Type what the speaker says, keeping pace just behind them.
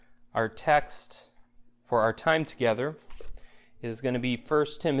Our text for our time together is going to be 1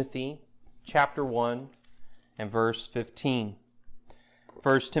 Timothy chapter 1 and verse 15.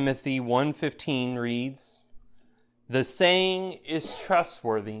 1 Timothy 1:15 reads, "The saying is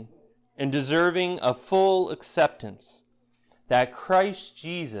trustworthy and deserving of full acceptance, that Christ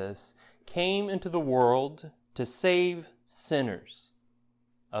Jesus came into the world to save sinners,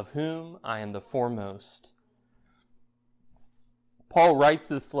 of whom I am the foremost." Paul writes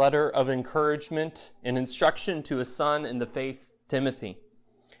this letter of encouragement and instruction to his son in the faith, Timothy.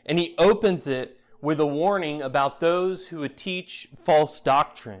 And he opens it with a warning about those who would teach false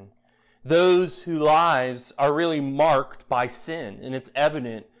doctrine, those whose lives are really marked by sin, and it's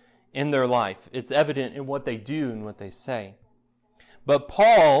evident in their life. It's evident in what they do and what they say. But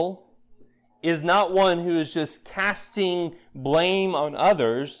Paul is not one who is just casting blame on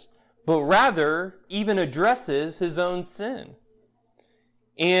others, but rather even addresses his own sin.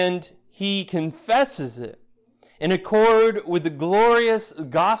 And he confesses it. In accord with the glorious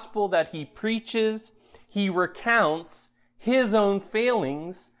gospel that he preaches, he recounts his own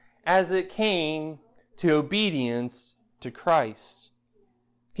failings as it came to obedience to Christ.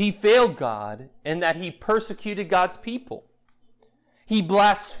 He failed God in that he persecuted God's people. He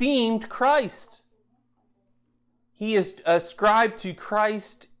blasphemed Christ. He is ascribed to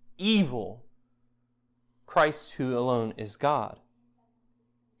Christ evil, Christ who alone is God.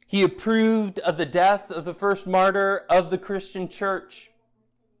 He approved of the death of the first martyr of the Christian church.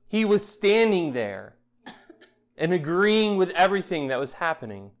 He was standing there and agreeing with everything that was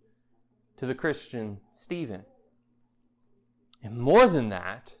happening to the Christian Stephen. And more than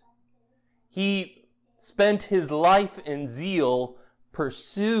that, he spent his life and zeal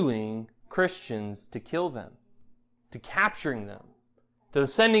pursuing Christians to kill them, to capturing them, to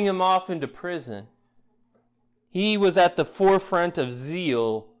sending them off into prison. He was at the forefront of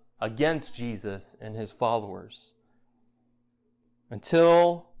zeal against Jesus and his followers.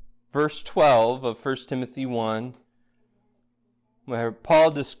 Until verse 12 of 1 Timothy 1, where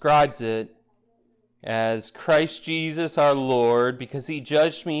Paul describes it as Christ Jesus our Lord, because he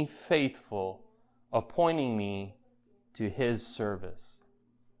judged me faithful, appointing me to his service.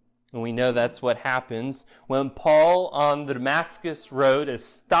 And we know that's what happens when Paul on the Damascus road is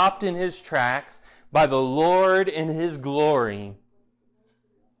stopped in his tracks by the Lord in his glory.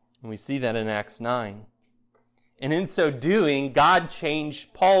 And we see that in Acts 9. And in so doing, God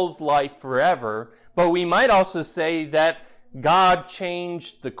changed Paul's life forever. But we might also say that God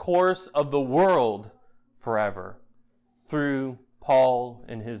changed the course of the world forever through Paul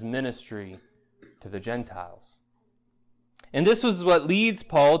and his ministry to the Gentiles. And this was what leads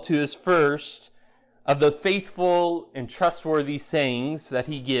Paul to his first of the faithful and trustworthy sayings that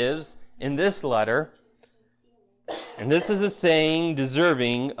he gives in this letter. And this is a saying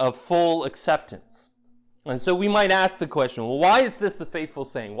deserving of full acceptance. And so we might ask the question, well, why is this a faithful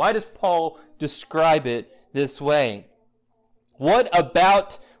saying? Why does Paul describe it this way? What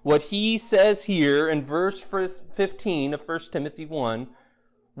about what he says here in verse 15 of 1 Timothy 1,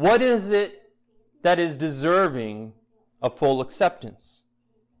 what is it that is deserving of full acceptance?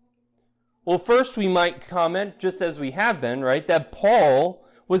 Well, first we might comment, just as we have been, right, that Paul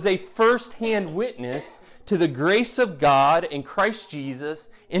was a first-hand witness to the grace of God in Christ Jesus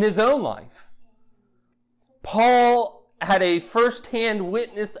in his own life. Paul had a first-hand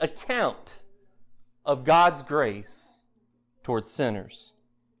witness account of God's grace towards sinners.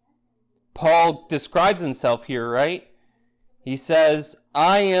 Paul describes himself here, right? He says,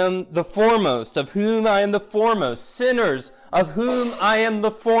 I am the foremost, of whom I am the foremost. Sinners, of whom I am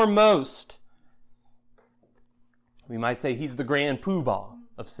the foremost. We might say he's the grand poobah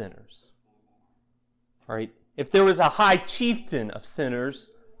of sinners. Right? If there was a high chieftain of sinners,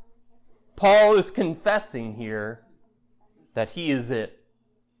 Paul is confessing here that he is it.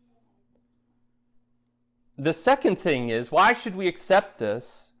 The second thing is, why should we accept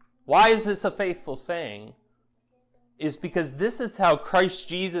this? Why is this a faithful saying? Is because this is how Christ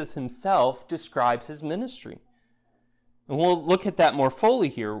Jesus himself describes his ministry. And we'll look at that more fully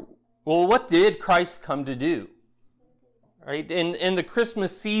here. Well, what did Christ come to do? Right? In the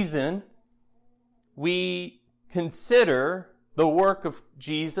Christmas season, we consider the work of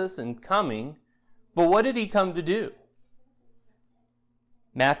Jesus and coming, but what did he come to do?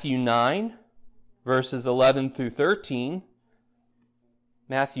 Matthew 9, verses 11 through 13.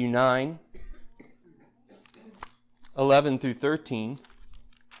 Matthew 9, 11 through 13.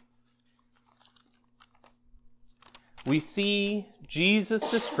 We see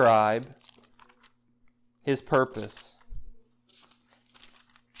Jesus describe his purpose.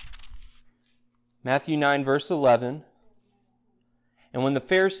 Matthew 9, verse 11. And when the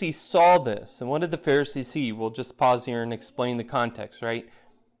Pharisees saw this, and what did the Pharisees see? We'll just pause here and explain the context, right?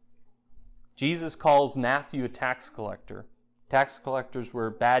 Jesus calls Matthew a tax collector. Tax collectors were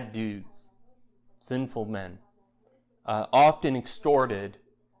bad dudes, sinful men, often extorted.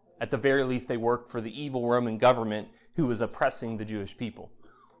 At the very least, they worked for the evil Roman government who was oppressing the Jewish people.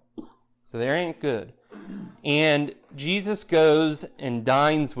 So they ain't good. And Jesus goes and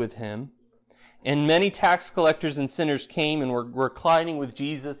dines with him. And many tax collectors and sinners came and were reclining with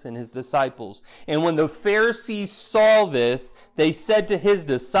Jesus and his disciples. And when the Pharisees saw this, they said to his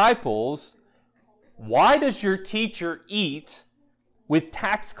disciples, "Why does your teacher eat with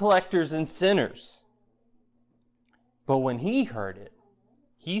tax collectors and sinners?" But when he heard it,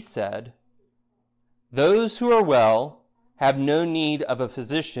 he said, "Those who are well have no need of a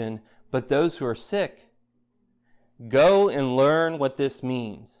physician, but those who are sick. Go and learn what this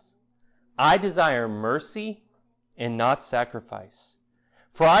means. I desire mercy and not sacrifice.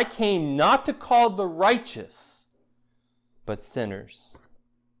 For I came not to call the righteous, but sinners."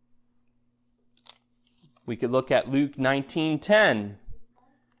 We could look at Luke 19:10.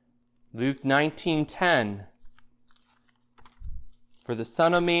 Luke 19:10. For the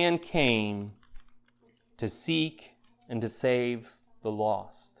Son of Man came to seek and to save the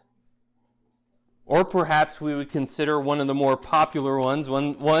lost. Or perhaps we would consider one of the more popular ones,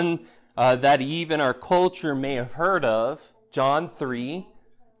 one that even our culture may have heard of, John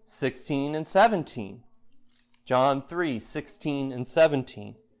 3:16 and 17. John 3:16 and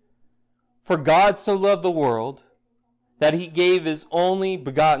 17. For God so loved the world that he gave his only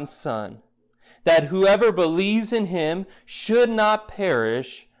begotten Son, that whoever believes in him should not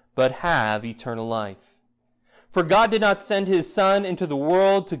perish, but have eternal life. For God did not send his Son into the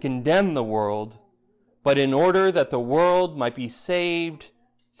world to condemn the world, but in order that the world might be saved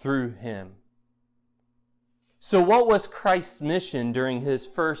through him. So what was Christ's mission during his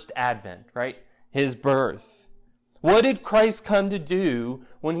first advent, right? His birth. What did Christ come to do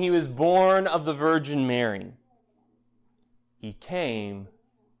when he was born of the Virgin Mary? He came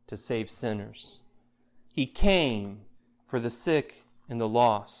to save sinners. He came for the sick and the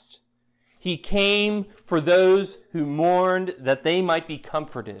lost. He came for those who mourned that they might be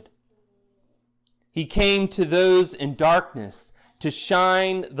comforted. He came to those in darkness to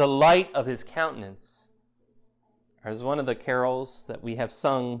shine the light of his countenance. As one of the carols that we have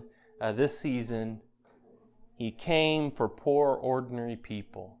sung this season, he came for poor, ordinary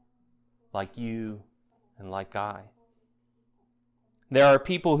people like you and like I. There are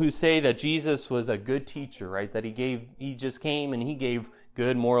people who say that Jesus was a good teacher, right? That he just came and he gave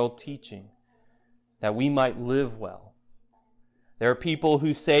good moral teaching, that we might live well. There are people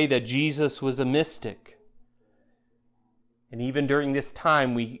who say that Jesus was a mystic. And even during this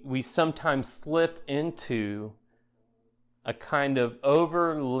time, we sometimes slip into a kind of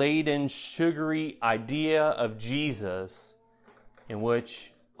overladen, sugary idea of Jesus in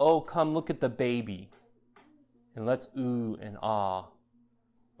which, oh, come look at the baby and let's ooh and ah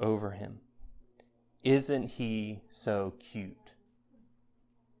over him. Isn't he so cute?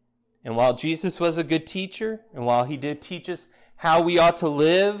 And while Jesus was a good teacher, and while he did teach us how we ought to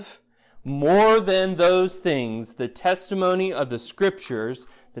live, more than those things, the testimony of the Scriptures,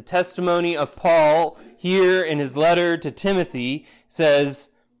 the testimony of Paul here in his letter to Timothy says,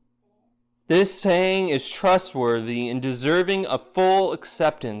 this saying is trustworthy and deserving of full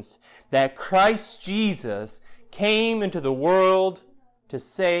acceptance, that Christ Jesus came into the world to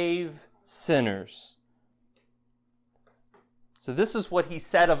save sinners. So this is what he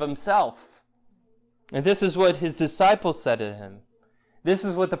said of himself. And this is what his disciples said to him. This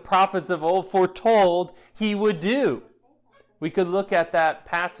is what the prophets of old foretold he would do. We could look at that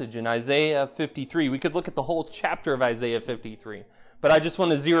passage in Isaiah 53. We could look at the whole chapter of Isaiah 53. But I just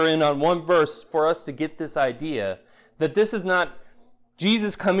want to zero in on one verse for us to get this idea that this is not,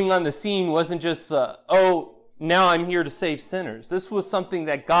 Jesus coming on the scene wasn't just, now I'm here to save sinners. This was something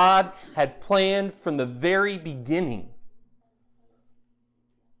that God had planned from the very beginning.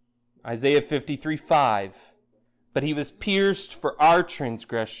 Isaiah 53:5. But he was pierced for our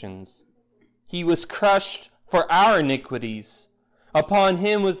transgressions. He was crushed for our iniquities. Upon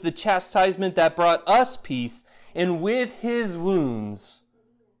him was the chastisement that brought us peace, and with his wounds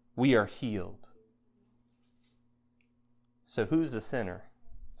we are healed. So who's a sinner?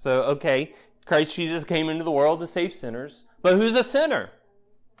 So, okay, Christ Jesus came into the world to save sinners, but who's a sinner?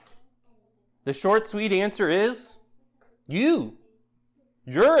 The short, sweet answer is you.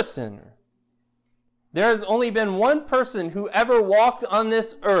 You're a sinner. There has only been one person who ever walked on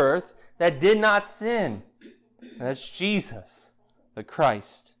this earth that did not sin. And that's Jesus, the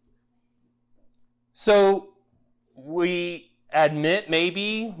Christ. So we admit,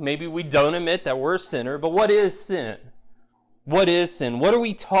 maybe we don't admit that we're a sinner, but what is sin? What is sin? What are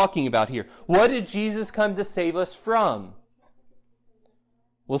we talking about here? What did Jesus come to save us from?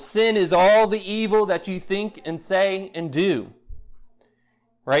 Well, sin is all the evil that you think and say and do.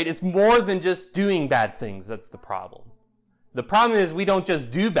 Right? It's more than just doing bad things. That's the problem. The problem is we don't just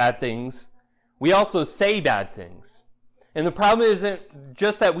do bad things. We also say bad things. And the problem isn't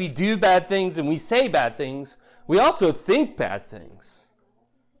just that we do bad things and we say bad things. We also think bad things.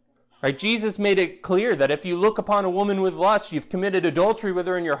 Right? Jesus made it clear that if you look upon a woman with lust, you've committed adultery with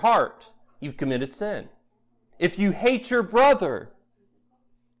her in your heart. You've committed sin. If you hate your brother,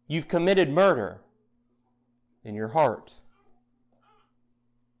 you've committed murder in your heart.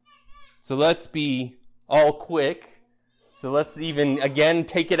 So let's be all quick. So let's even, again,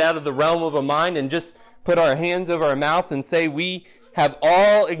 take it out of the realm of a mind and just put our hands over our mouth and say we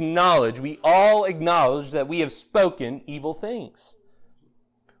all acknowledge that we have spoken evil things.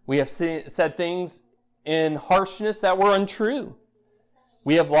 We have said things in harshness that were untrue.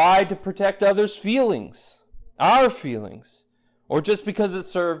 We have lied to protect others' feelings, our feelings, or just because it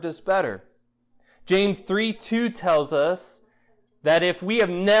served us better. James 3:2 tells us that if we have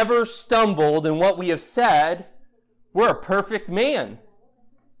never stumbled in what we have said, we're a perfect man.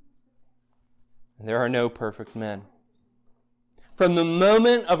 And there are no perfect men. From the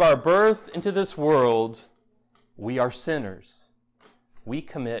moment of our birth into this world, we are sinners. We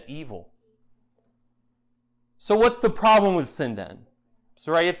commit evil. So what's the problem with sin then?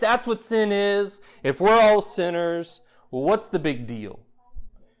 So right, if that's what sin is, if we're all sinners, well, what's the big deal?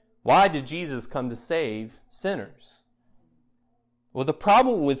 Why did Jesus come to save sinners? Well, the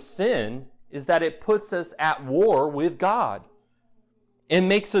problem with sin is that it puts us at war with God. It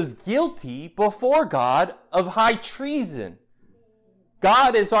makes us guilty before God of high treason.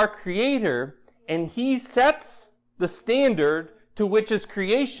 God is our creator, and he sets the standard to which his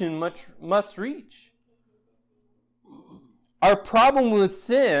creation must reach. Our problem with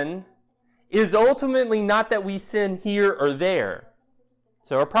sin is ultimately not that we sin here or there.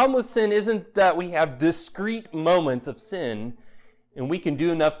 So our problem with sin isn't that we have discrete moments of sin and we can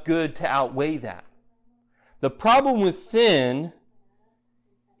do enough good to outweigh that. The problem with sin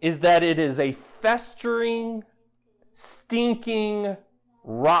is that it is a festering, stinking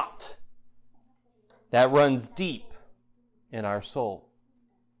rot that runs deep in our soul.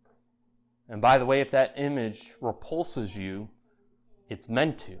 And by the way, if that image repulses you, it's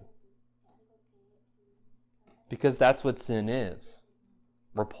meant to. Because that's what sin is.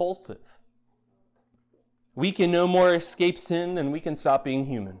 Repulsive. We can no more escape sin than we can stop being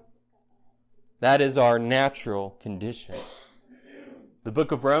human. That is our natural condition. The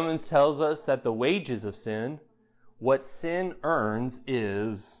book of Romans tells us that the wages of sin, what sin earns,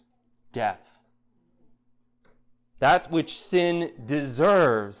 is death. That which sin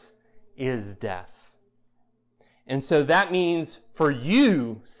deserves is death. And so that means for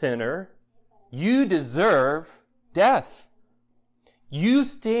you, sinner, you deserve death. You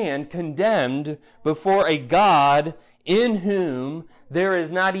stand condemned before a God in whom there is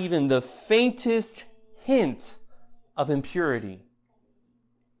not even the faintest hint of impurity.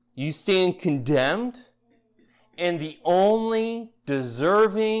 You stand condemned, and the only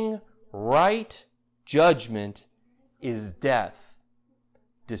deserving right judgment is death,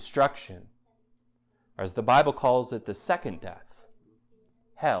 destruction, or as the Bible calls it, the second death,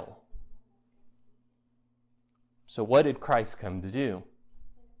 hell. So what did Christ come to do?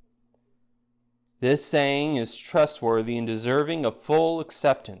 This saying is trustworthy and deserving of full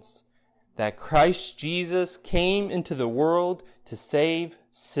acceptance, that Christ Jesus came into the world to save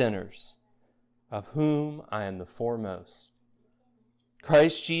sinners, of whom I am the foremost.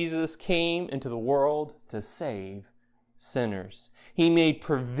 Christ Jesus came into the world to save sinners. He made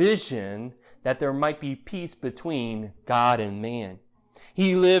provision that there might be peace between God and man.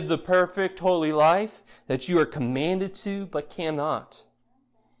 He lived the perfect, holy life that you are commanded to but cannot.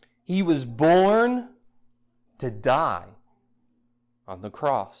 He was born to die on the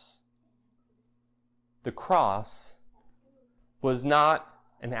cross. The cross was not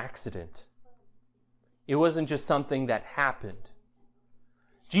an accident. It wasn't just something that happened.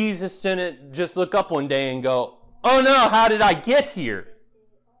 Jesus didn't just look up one day and go, "Oh no, how did I get here?"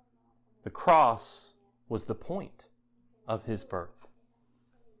 The cross was the point of his birth.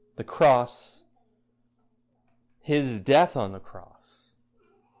 The cross, his death on the cross,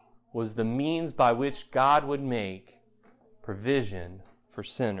 was the means by which God would make provision for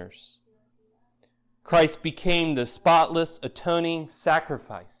sinners. Christ became the spotless atoning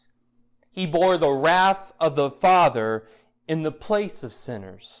sacrifice. He bore the wrath of the Father in the place of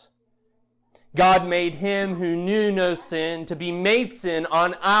sinners. God made him who knew no sin to be made sin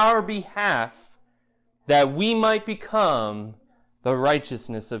on our behalf, that we might become the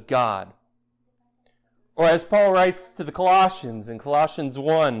righteousness of God. Or as Paul writes to the Colossians in Colossians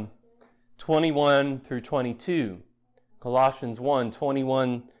 1, 21 through 22. Colossians 1,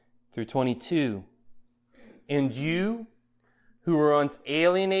 21 through 22. And you, who were once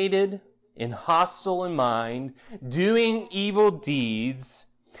alienated and hostile in mind, doing evil deeds,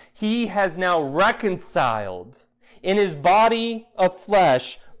 he has now reconciled in his body of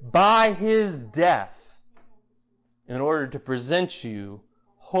flesh by his death, in order to present you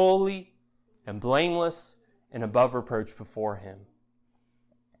holy and blameless and above reproach before him.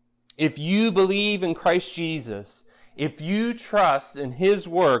 If you believe in Christ Jesus, if you trust in his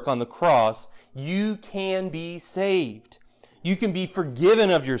work on the cross, you can be saved. You can be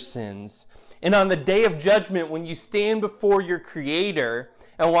forgiven of your sins. And on the day of judgment, when you stand before your Creator,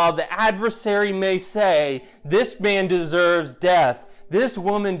 and while the adversary may say, this man deserves death, this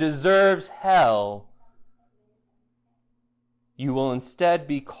woman deserves hell, you will instead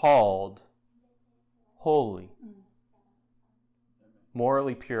be called holy,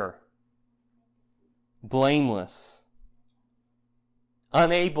 morally pure, blameless,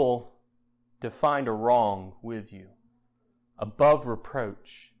 unable to find a wrong with you, above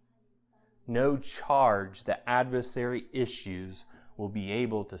reproach. No charge the adversary issues will be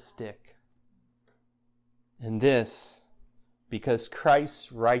able to stick. And this, because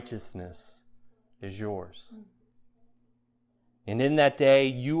Christ's righteousness is yours. And in that day,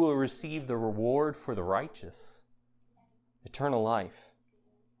 you will receive the reward for the righteous, eternal life.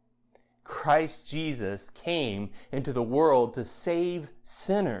 Christ Jesus came into the world to save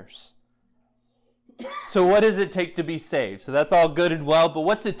sinners. So what does it take to be saved? So that's all good and well, but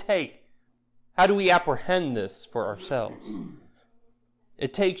what's it take? How do we apprehend this for ourselves?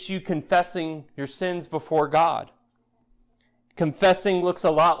 It takes you confessing your sins before God. Confessing looks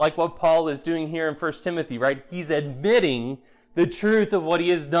a lot like what Paul is doing here in 1 Timothy, right? He's admitting the truth of what he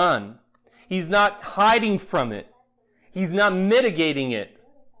has done. He's not hiding from it. He's not mitigating it.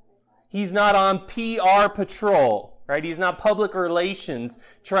 He's not on PR patrol, right? He's not public relations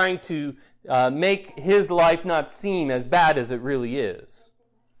trying to make his life not seem as bad as it really is.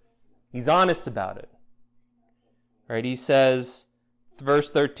 He's honest about it. Right? He says, verse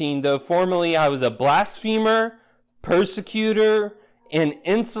 13, though formerly I was a blasphemer, persecutor, and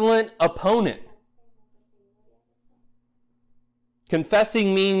insolent opponent.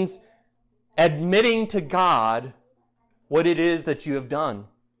 Confessing means admitting to God what it is that you have done.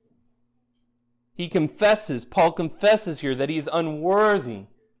 He confesses, Paul confesses here that he is unworthy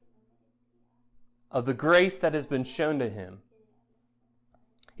of the grace that has been shown to him.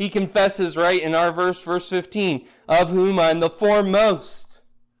 He confesses, right, in our verse 15, of whom I'm the foremost.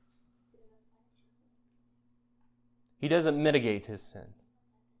 He doesn't mitigate his sin.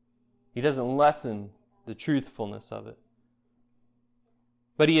 He doesn't lessen the truthfulness of it.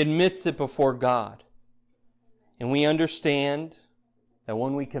 But he admits it before God. And we understand that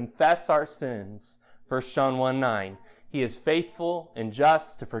when we confess our sins, 1 John 1:9, he is faithful and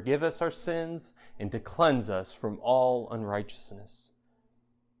just to forgive us our sins and to cleanse us from all unrighteousness.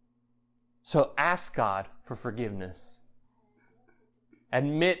 So ask God for forgiveness.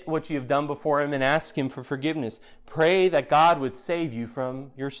 Admit what you have done before him and ask him for forgiveness. Pray that God would save you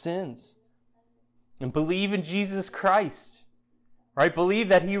from your sins. And believe in Jesus Christ. Right? Believe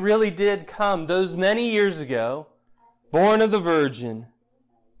that he really did come those many years ago, born of the Virgin.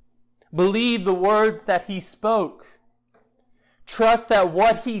 Believe the words that he spoke. Trust that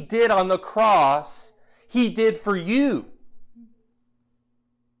what he did on the cross, he did for you.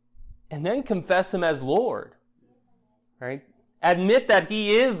 And then confess him as Lord. Right? Admit that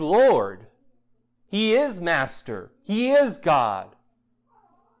he is Lord. He is Master. He is God.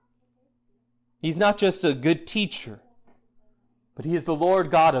 He's not just a good teacher, but he is the Lord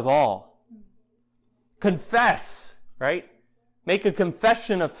God of all. Confess, right? Make a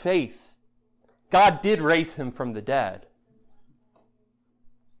confession of faith. God did raise him from the dead.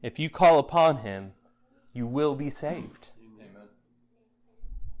 If you call upon him, you will be saved. Amen.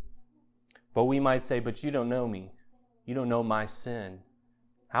 But we might say, but you don't know me. You don't know my sin.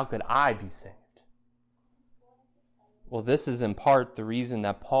 How could I be saved? Well, this is in part the reason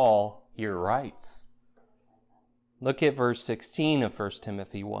that Paul here writes. Look at verse 16 of 1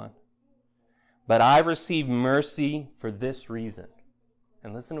 Timothy 1. But I received mercy for this reason.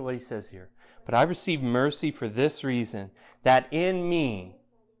 And listen to what he says here. But I received mercy for this reason, that in me,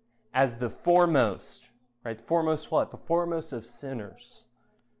 as the foremost, right? Foremost what? The foremost of sinners,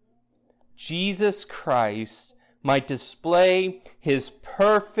 Jesus Christ might display his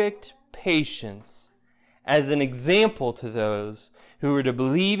perfect patience as an example to those who are to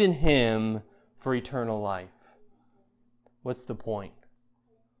believe in him for eternal life. What's the point?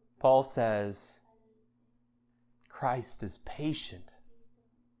 Paul says, Christ is patient.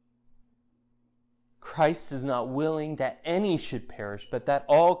 Christ is not willing that any should perish, but that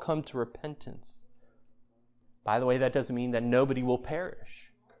all come to repentance. By the way, that doesn't mean that nobody will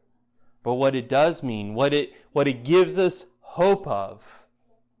perish. But what it does mean, what it gives us hope of,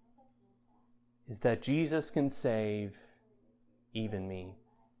 is that Jesus can save even me.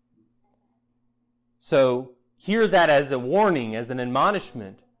 So hear that as a warning, as an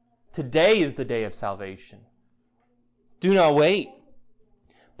admonishment. Today is the day of salvation. Do not wait.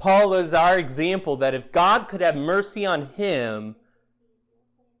 Paul is our example that if God could have mercy on him,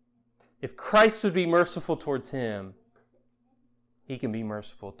 if Christ would be merciful towards him, he can be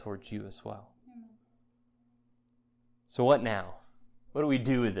merciful towards you as well. So what now? What do we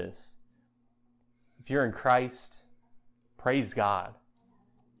do with this? If you're in Christ, praise God.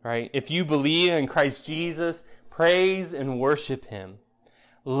 Right? If you believe in Christ Jesus, praise and worship him.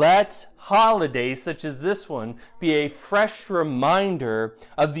 Let holidays such as this one be a fresh reminder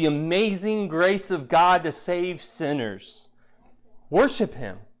of the amazing grace of God to save sinners. Worship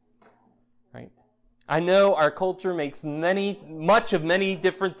him. Right? I know our culture makes much of many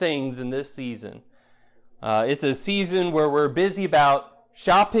different things in this season. It's a season where we're busy about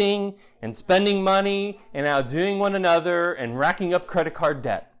shopping and spending money and outdoing one another and racking up credit card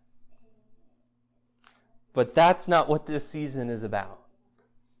debt. But that's not what this season is about.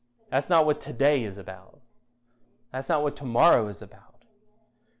 That's not what today is about. That's not what tomorrow is about.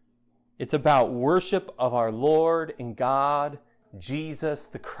 It's about worship of our Lord and God, Jesus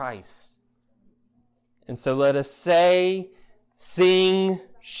the Christ. And so let us say, sing,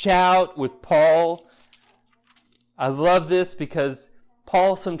 shout with Paul. I love this because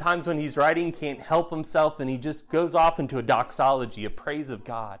Paul sometimes when he's writing can't help himself and he just goes off into a doxology, a praise of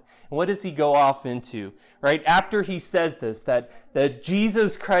God. And what does he go off into? Right after he says this, that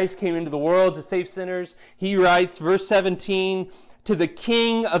Jesus Christ came into the world to save sinners, he writes, verse 17, to the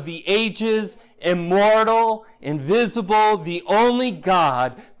King of the ages, immortal, invisible, the only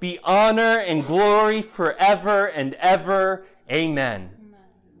God, be honor and glory forever and ever. Amen.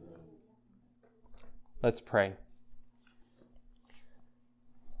 Let's pray.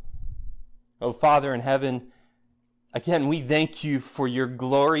 Oh, Father in heaven, again, we thank you for your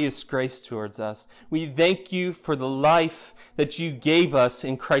glorious grace towards us. We thank you for the life that you gave us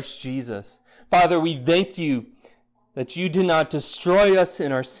in Christ Jesus. Father, we thank you that you did not destroy us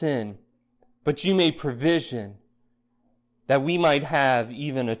in our sin, but you made provision that we might have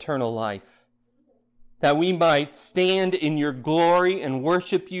even eternal life, that we might stand in your glory and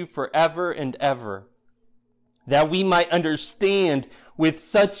worship you forever and ever, that we might understand with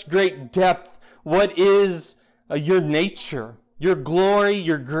such great depth what is your nature, your glory,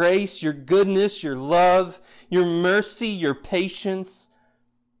 your grace, your goodness, your love, your mercy, your patience.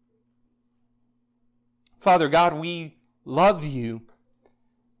 Father God, we love you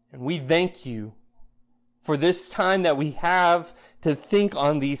and we thank you for this time that we have to think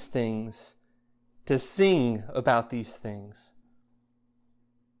on these things, to sing about these things.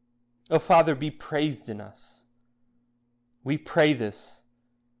 Oh, Father, be praised in us. We pray this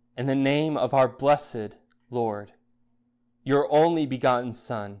in the name of our blessed Lord, your only begotten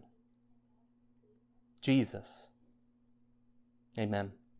Son, Jesus. Amen.